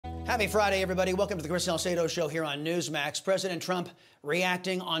Happy Friday, everybody. Welcome to the Chris Salcedo Show here on Newsmax. President Trump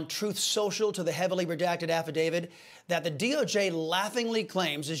reacting on Truth Social to the heavily redacted affidavit that the DOJ laughingly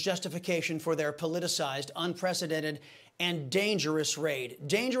claims is justification for their politicized, unprecedented, and dangerous raid.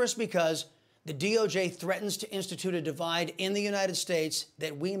 Dangerous because the DOJ threatens to institute a divide in the United States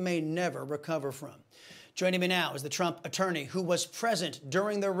that we may never recover from. Joining me now is the Trump attorney who was present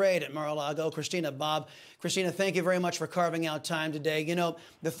during the raid at Mar-a-Lago, Christina Bobb. Christina, thank you very much for carving out time today. You know,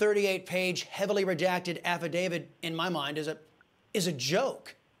 the 38-page, heavily redacted affidavit, in my mind, is a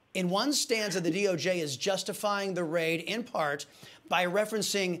joke. In one stanza, the DOJ is justifying the raid in part by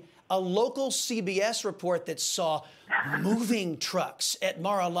referencing a local CBS report that saw moving trucks at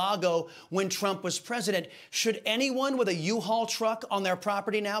Mar-a-Lago when Trump was president. Should anyone with a U-Haul truck on their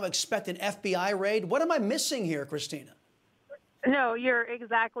property now expect an FBI raid? What am I missing here, Christina? No, you're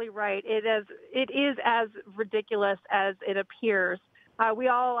exactly right. It is as ridiculous as it appears. We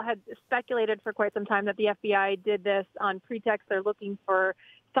all had speculated for quite some time that the FBI did this on pretext they're looking for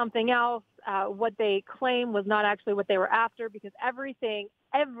something else. What they claim was not actually what they were after, because everything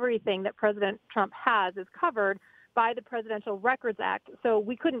that President Trump has is covered by the Presidential Records Act. So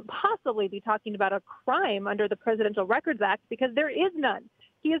we couldn't possibly be talking about a crime under the Presidential Records Act because there is none.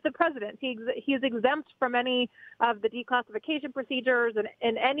 He is the president. He is exempt from any of the declassification procedures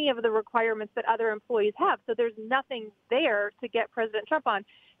and any of the requirements that other employees have. So there's nothing there to get President Trump on.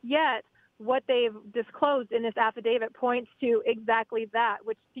 Yet what they've disclosed in this affidavit points to exactly that,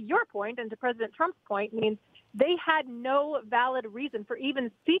 which to your point and to President Trump's point means they had no valid reason for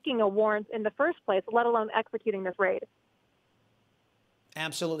even seeking a warrant in the first place, let alone executing this raid.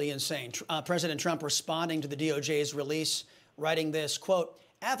 Absolutely insane. President Trump responding to the DOJ's release, writing this, quote,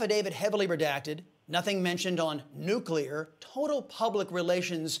 affidavit heavily redacted, nothing mentioned on nuclear, total public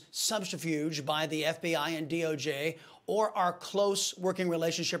relations subterfuge by the FBI and DOJ, or our close working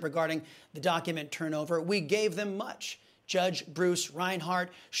relationship regarding the document turnover. We gave them much. Judge Bruce Reinhart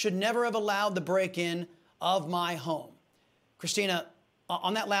should never have allowed the break-in of my home. Christina,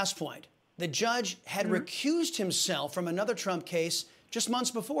 on that last point, the judge had recused himself from another Trump case just months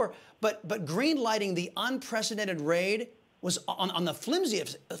before, but green-lighting the unprecedented raid was on the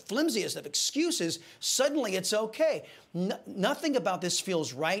flimsiest of excuses. Suddenly it's okay. Nothing about this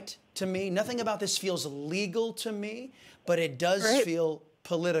feels right to me. Nothing about this feels legal to me, but it does feel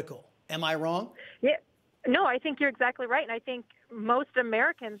political. Am I wrong? Yeah. No, I think you're exactly right. And I think most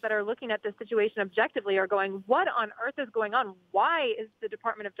Americans that are looking at this situation objectively are going, what on earth is going on? Why is the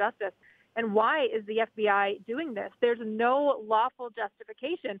Department of Justice and why is the FBI doing this? There's no lawful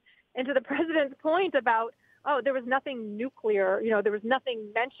justification. And to the president's point about, oh, there was nothing nuclear, there was nothing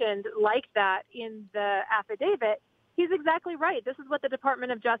mentioned like that in the affidavit, he's exactly right. This is what the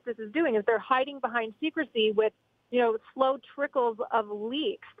Department of Justice is doing, is they're hiding behind secrecy with slow trickles of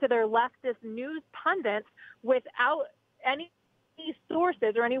leaks to their leftist news pundits without any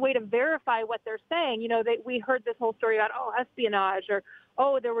sources or any way to verify what they're saying. We heard this whole story about, espionage or,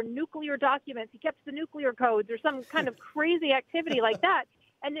 there were nuclear documents. He kept the nuclear codes or some kind of crazy activity like that.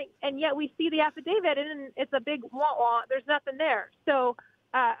 And yet we see the affidavit and it's a big wah-wah. There's nothing there. So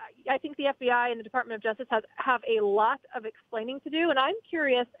I think the FBI and the Department of Justice have a lot of explaining to do. And I'm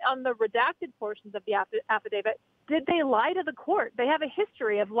curious on the redacted portions of the affidavit, did they lie to the court? They have a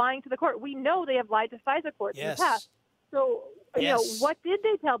history of lying to the court. We know they have lied to FISA courts in the past. So, what did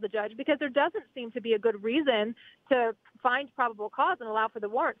they tell the judge? Because there doesn't seem to be a good reason to find probable cause and allow for the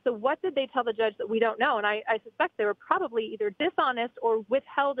warrant. So what did they tell the judge that we don't know? And I suspect they were probably either dishonest or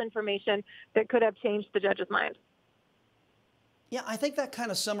withheld information that could have changed the judge's mind. Yeah, I think that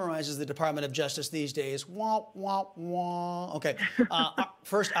kind of summarizes the Department of Justice these days. Wah, wah, wah. Okay.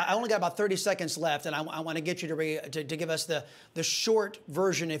 First, I only got about 30 seconds left, and I want to get you to give us the short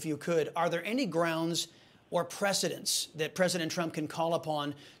version, if you could. Are there any grounds or precedents that President Trump can call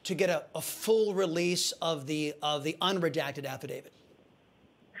upon to get a full release of the unredacted affidavit?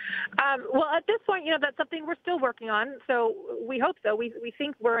 Well, at this point, that's something we're still working on. So we hope so. We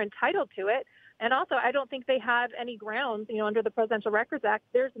think we're entitled to it. And also, I don't think they have any grounds, under the Presidential Records Act.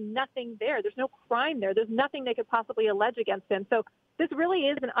 There's nothing there. There's no crime there. There's nothing they could possibly allege against him. So this really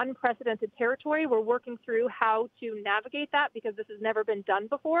is an unprecedented territory. We're working through how to navigate that because this has never been done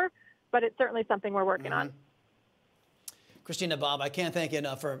before, but it's certainly something we're working on. Christina Bobb, I can't thank you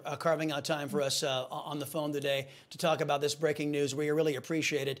enough for carving out time for us on the phone today to talk about this breaking news. We really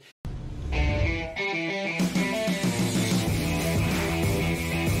appreciate it.